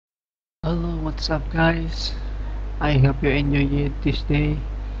Hello, what's up guys? I hope you enjoy it this day.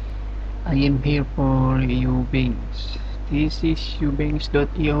 I am here for UBANX. This is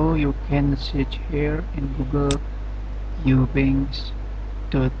ubanx.io. You can search here in Google ubanx.io.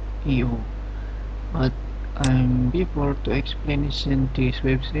 But before to explanation this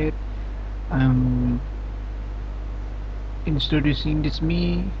website, I'm introducing this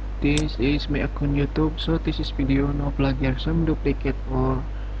me. This is my account YouTube. So this is video no plagiar, some duplicate or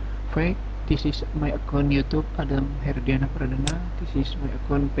fake. This is my account YouTube Adam Herdiana Pradana. This is my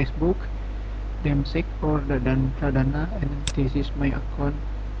account Facebook Damsix or Dadan Pradana, and this is my account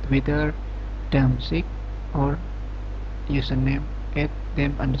Twitter Damsix or username at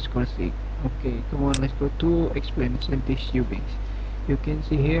 @dem_sig. Okay, come on, let's go to explanation this UBANX. You can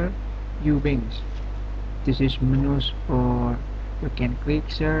see here UBANX. This is menus for you can click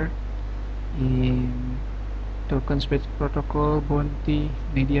share in token space protocol, bounty,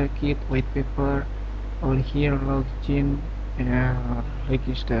 media kit, white paper, all here login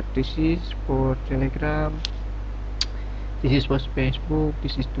register. This is for Telegram, this is for Facebook,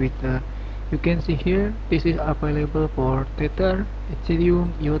 this is Twitter. You can see here this is available for Tether,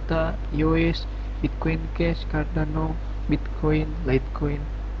 Ethereum, IOTA, EOS, Bitcoin Cash, Cardano, Bitcoin, Litecoin,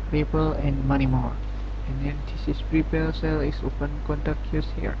 Ripple, and many more. And then this is prepare sale is open, contact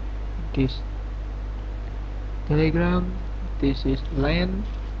use here. This Telegram, this is LAN,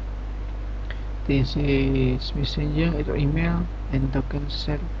 this is Messenger or email, and token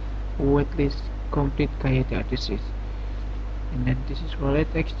sell waitlist complete kayak this is. And then this is wallet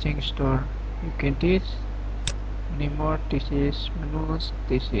exchange store. You can this many more. This is menus.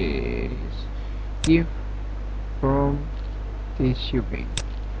 This is gift from this UBank.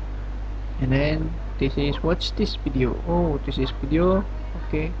 And then this is watch this video. Oh, this is video.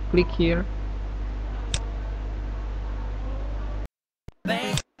 Okay, click here.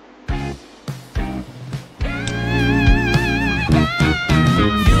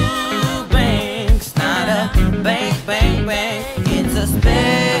 UBANX, not a bank, bank, bank. It's a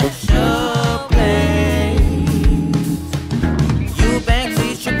special place. UBANX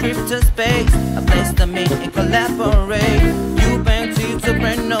is your crypto space, a place to meet and collaborate. UBANX is a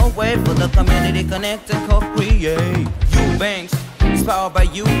brand new way for the community connect and co-create. UBANX is powered by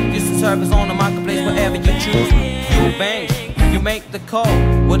you. This is service on the marketplace wherever you choose. UBANX, you make the call,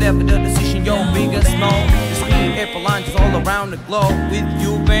 whatever the decision, your big or small. The speed April launches all around the globe. With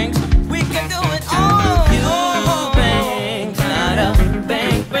UBANX, we can do it all. UBANX, not a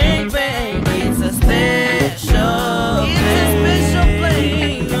bank, bank, bank. It's a special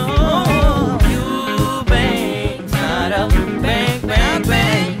place. Oh, UBANX, not a bank, bank,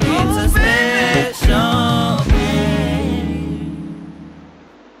 bank. It's a special place.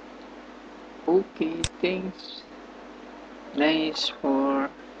 Okay, thanks. Nice for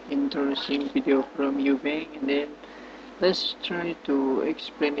interesting video from UBank. And then let's try to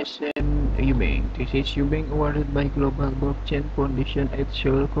explanation UBank. This is UBank awarded by Global Blockchain Foundation at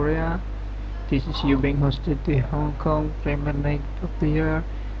Seoul, Korea. This is UBank hosted the Hong Kong Premier Night of the Year.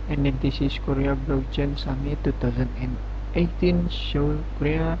 And then this is Korea Blockchain Summit 2018 Seoul,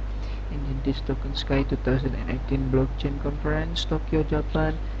 Korea. And then this Token Sky 2018 Blockchain Conference Tokyo,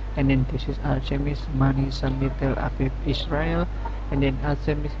 Japan. And then this is Artemis Money Summit Tel Aviv, Israel. And then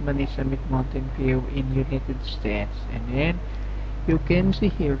Artemis Money Summit Mountain View in United States. And then you can see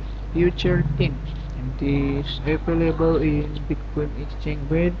here future thing, and this available in Bitcoin exchange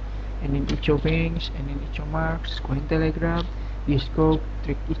bed, and in UBANX, and in Marks, Cointelegraph, Discord,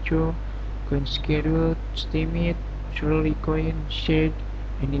 Trick Coin Schedule, Steemit, Surely Coin, Shade,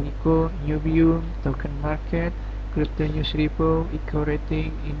 and in Nubium, Token Market, Crypto News Repo, Eco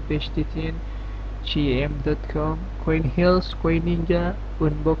Rating, Invested GM.com, CoinHills, CoinNinja,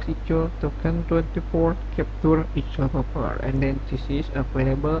 Unbox Icho, Token 24, Capture Icho Popper. And then this is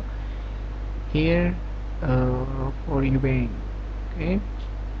available here for UBank. Okay.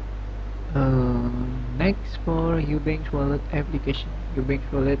 Next for UBank's wallet application.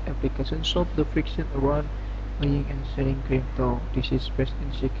 UBank's wallet application solve the friction around buying and selling crypto. This is best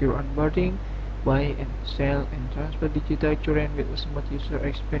in secure onboarding, buy and sell and transfer digital currency with a smooth user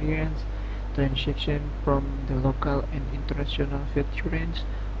experience, transaction from the local and international veterans,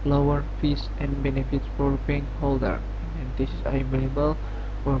 lower fees and benefits for bank holder. And this is available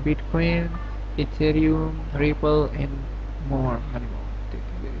for Bitcoin, Ethereum, Ripple, and more.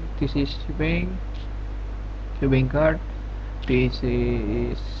 This is UBank card. This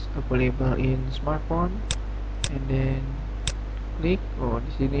is available in smartphone. And then click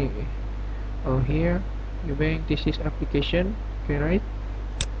di sini. Here UBank. This is application. Okay, right?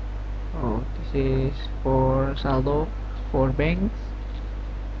 This is for saldo for banks.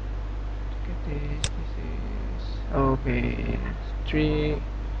 This is okay. Three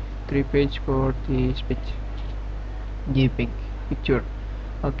page for this page. Giving picture.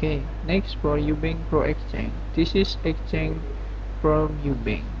 Okay, next for UBANX Pro Exchange. This is exchange from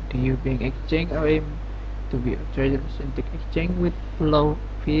UBANX. The UBANX exchange aim to be a transatlantic exchange with low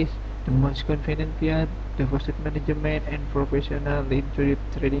fees, the most convenient fiat, deposit management, and professional intuitive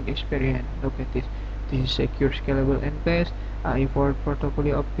trading experience. Look at this. This is secure, scalable, and fast. AI for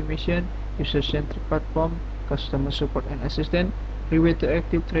portfolio optimization, user-centric platform, customer support and assistant, reward to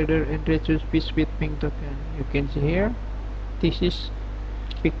active trader, and reduce fees with Ping token. You can see here. This is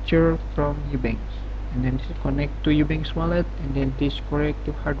picture from UBANX, and then this connect to UBANX wallet, and then this connect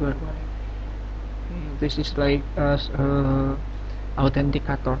to hardware wallet. Okay, this is like as a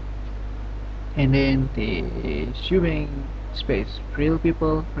authenticator, and then this UBANX space, real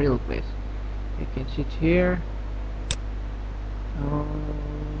people, real place. You can see it here. Oh,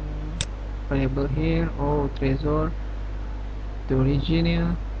 variable here. Oh, treasure, the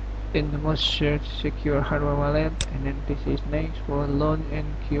original, in the most shared secure hardware wallet, and then this is next for loan and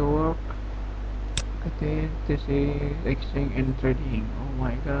keyword. Okay, this is exchange and trading. Oh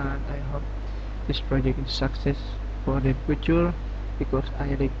my god, I hope this project is success for the future, because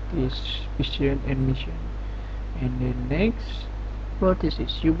I like this vision and mission. And then next for this is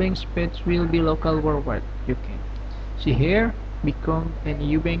UBANX page will be local worldwide. You can see here, become an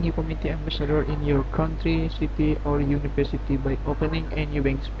UBANX community ambassador in your country, city, or university by opening a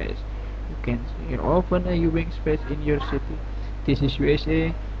UBANX space. You can see here, open a UBANX space in your city. This is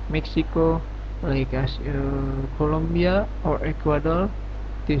USA, Mexico, like as Colombia or Ecuador.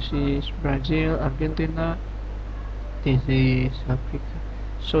 This is Brazil, Argentina. This is Africa,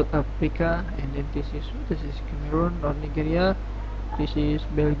 South Africa, and then this is Cameroon or Nigeria. This is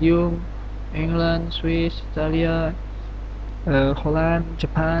Belgium, England, Swiss, Italia, Holland,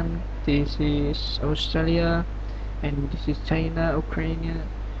 Japan. This is Australia, and this is China, Ukraine,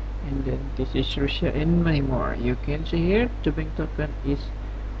 and then this is Russia, and many more. You can see here the bank token is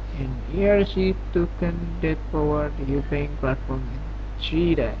an ERC token that power the UBANX platform in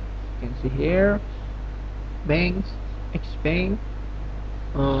 3D. You can see here banks, Xbank,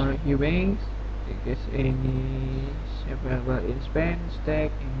 or UBANX. Because any available in Spain,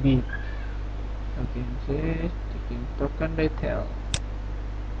 Stack, and Bit. You can see taking token detail.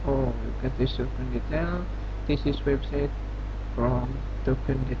 Oh, look at this token detail. This is website from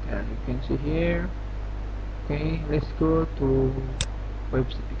token detail. You can see here. Okay, let's go to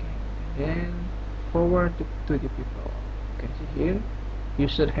website again, and then forward to the people. You can see here. You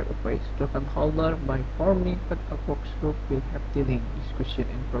should have a place. Token holder by forming a box group will have dealing, discussion,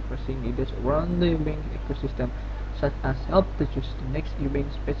 and proposing ideas around the UBANX ecosystem, such as help to choose the next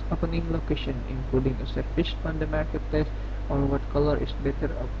UBANX space opening location, including a service on the marketplace, or what color is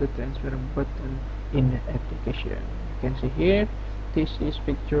better of the transfer button in the application. You can see here, this is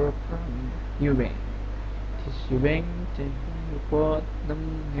picture from UBANX. This is UBANX, report,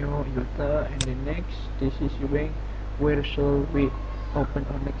 New Utah, and the next, this is UBANX, where shall we open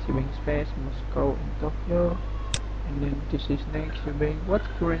our next UBANX space, Moscow and Tokyo. And then this is next UBANX, what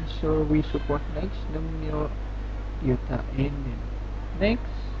currency shall we support next, New Utah. And then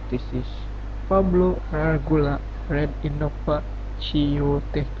next, this is Pablo Argula, Red Innova CEO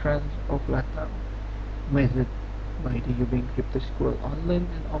TechCrunch of Latam, method by the UBANX Crypto School, online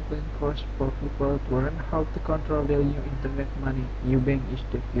and offline course for people to learn how to control their new internet money. UBANX is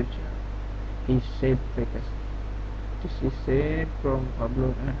the future, he said previously. This is said from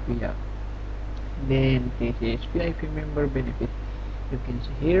Pablo Arvia. Then this is VIP member benefit. You can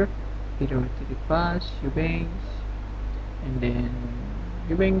see here, priority pass, UBANX, and then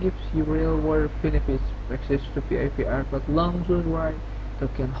UBANX gives you real world benefits, access to VIP airport lounge worldwide.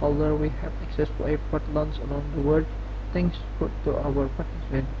 Token holder will have access to airport lounge around the world thanks to our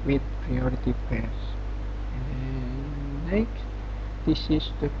participant with priority pass. And then next, this is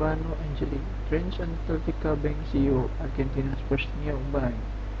Stefano Angeli, Transantarctica Bank CEO, Argentina's first neobank.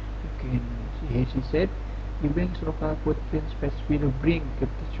 You can see here she said, UBANX local footprint space will bring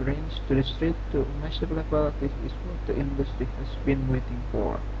cryptocurrency to the street to a massive level. This is what the industry has been waiting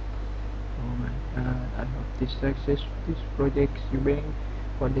for. Oh my god, I hope this success, this project UBANX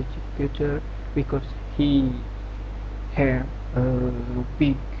for the future, because he have a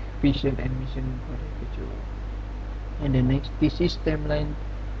big vision and mission for the future. And the next, this is timeline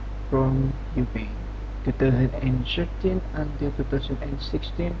from UBANX 2013 until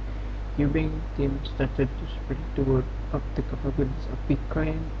 2016. UBANX team started to spread the word of the capabilities of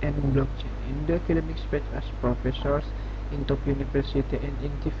Bitcoin and blockchain in the academic space as professors in top university and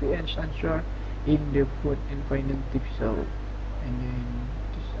in TV and answer in the food and finance TV show. And then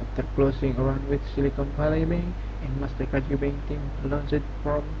this After closing around with Silicon Valley Bank and Mastercard UBank team launched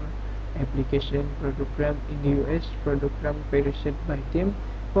formal application program in the US. Program perished by team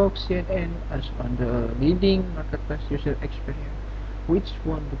Fox CNN as on the leading marketplace user experience, which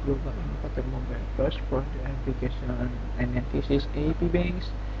won the global innovator mobile first for the application. And then this is AP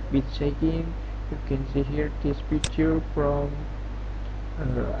Bank's bit shaking. You can see here this picture from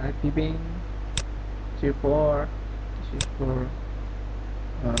AP Bank 34. This is for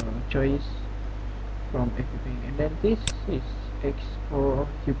choice from everything, and then this is X for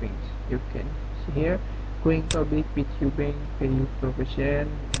UBanks. You can see here going public with UBank value provision,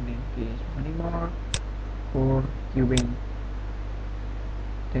 and then this money more for UBank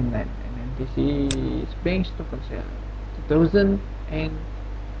 10 and then this is Bank's token sale 2018.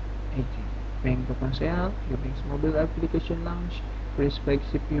 Bank token sale, UBank's mobile application launch, first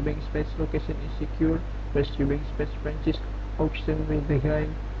flagship UBank space location is secure, first UBank space branches auction will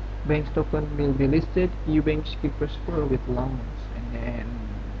begin, Bank's token will be listed, UBank's keeper score with loans, and then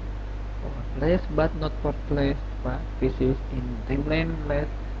fourth place but not fourth place, but this is in timeline led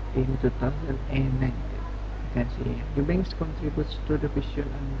in 2019. You can see UBank contributes to the vision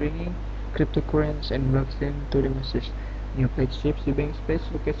on bringing cryptocurrency and blockchain to the masses. New flagship UBank space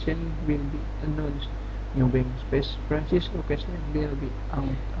location will be announced. New bank space branches location will be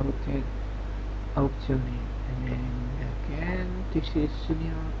auctioned. And then again, this is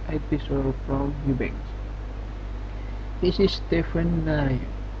senior episode from UBank. This is Stephen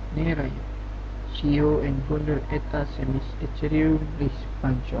Nerayo, CEO and founder at Asemis Ethereum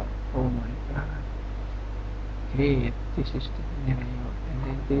expansion. Oh my god. Great, this is Stephen Nerayo. And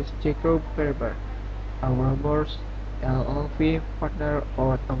then this Jacob Ferber, our boss LLP partner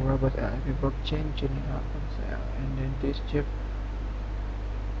or our boss LLP blockchain general counsel. And then this Jeff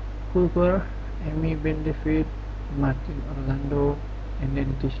Cooper, Amy Benefit, Martin Orlando, and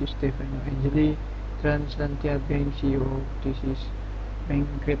then this is Stefano Angeli, Translantia Bank CEO. This is Bank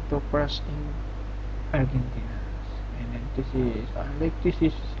Crypto First in Argentina. And then this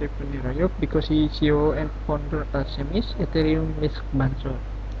is Stefano Rayok because he is CEO and founder of Semis Ethereum expansion.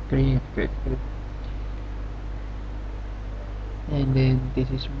 Great. And then this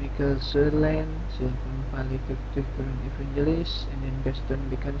is Michael Sutherland, Silicon Valley cryptocurrency evangelist, and then Gaston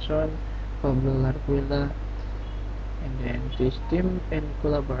Dickinson, Pablo Larguela, and then this team and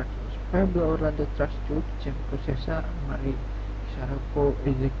collaborators: Pablo Orlando Trustwood, Jamco Cesar, Marie Sarapo,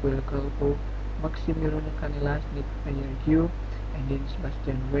 Ezequiel Calvo, Maximiliano Canelas, Nick Q, and then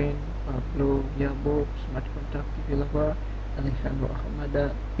Sebastian Wayne, Pablo Yabo, Smart Contract Developer, Alejandro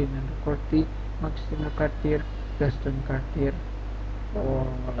Ahmada, Fernando Corti, Maximo Cartier, Gaston Cartier.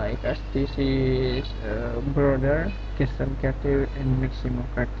 Like us, this is brother Gaston Cartier and Maximo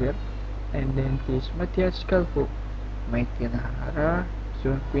Cartier, and then this Matias Calvo, Michael Hara,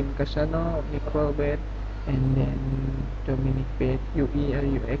 Joaquin Casano, Nicole Bed, and then Dominic Bed, UE or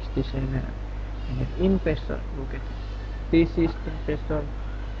UX designer, and then investor. Look at this. This is investor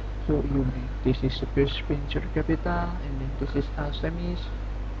to UBank. This is First Venture Capital, and then this is Alchemis,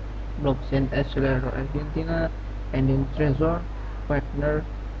 Blockchain Accelerator Argentina, and then Trezor partner.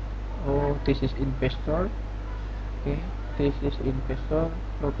 Oh, this is investor. Okay, this is investor.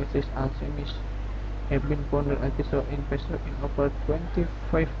 Look at this Alchemis. Have been founder episode investor in over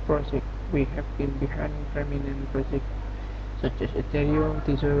 25 projects. We have been behind prominent projects such as Ethereum,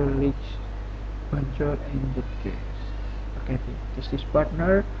 Tether, Leaks, Venture, and Bitcase. Okay, this is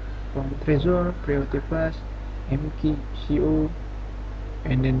partner from Trezor, Priority Plus, MK, CO,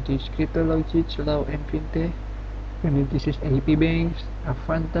 and then this Cryptologic, Lao, and Fintech. And then this is AP Banks,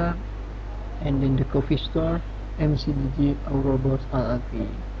 Avanta, and then the coffee store, MCDG, Aurobos, LLP.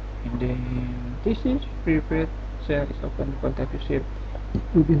 And then this is prepared share is open contact receipt.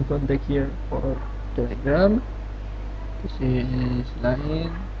 You can contact here for Telegram. This is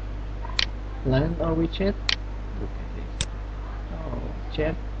line or WeChat. Look at this. Oh,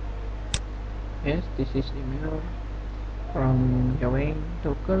 chat. Yes, this is email from UBank.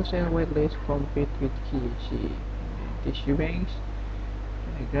 Token sale waitlist compete with KC. And then this UBanks,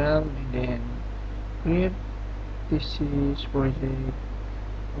 Telegram, and then create. This is project,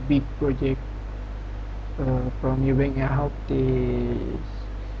 a big project from UBank. I hope this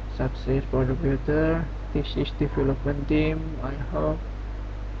success for the better. This is development team. I hope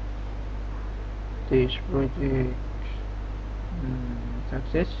this project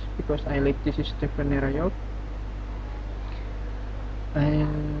success because I like this is Stephen Rayok,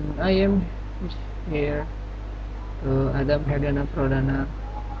 and I am here Adam Herdana Pradana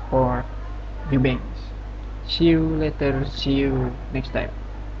for UBank. See you later. See you next time.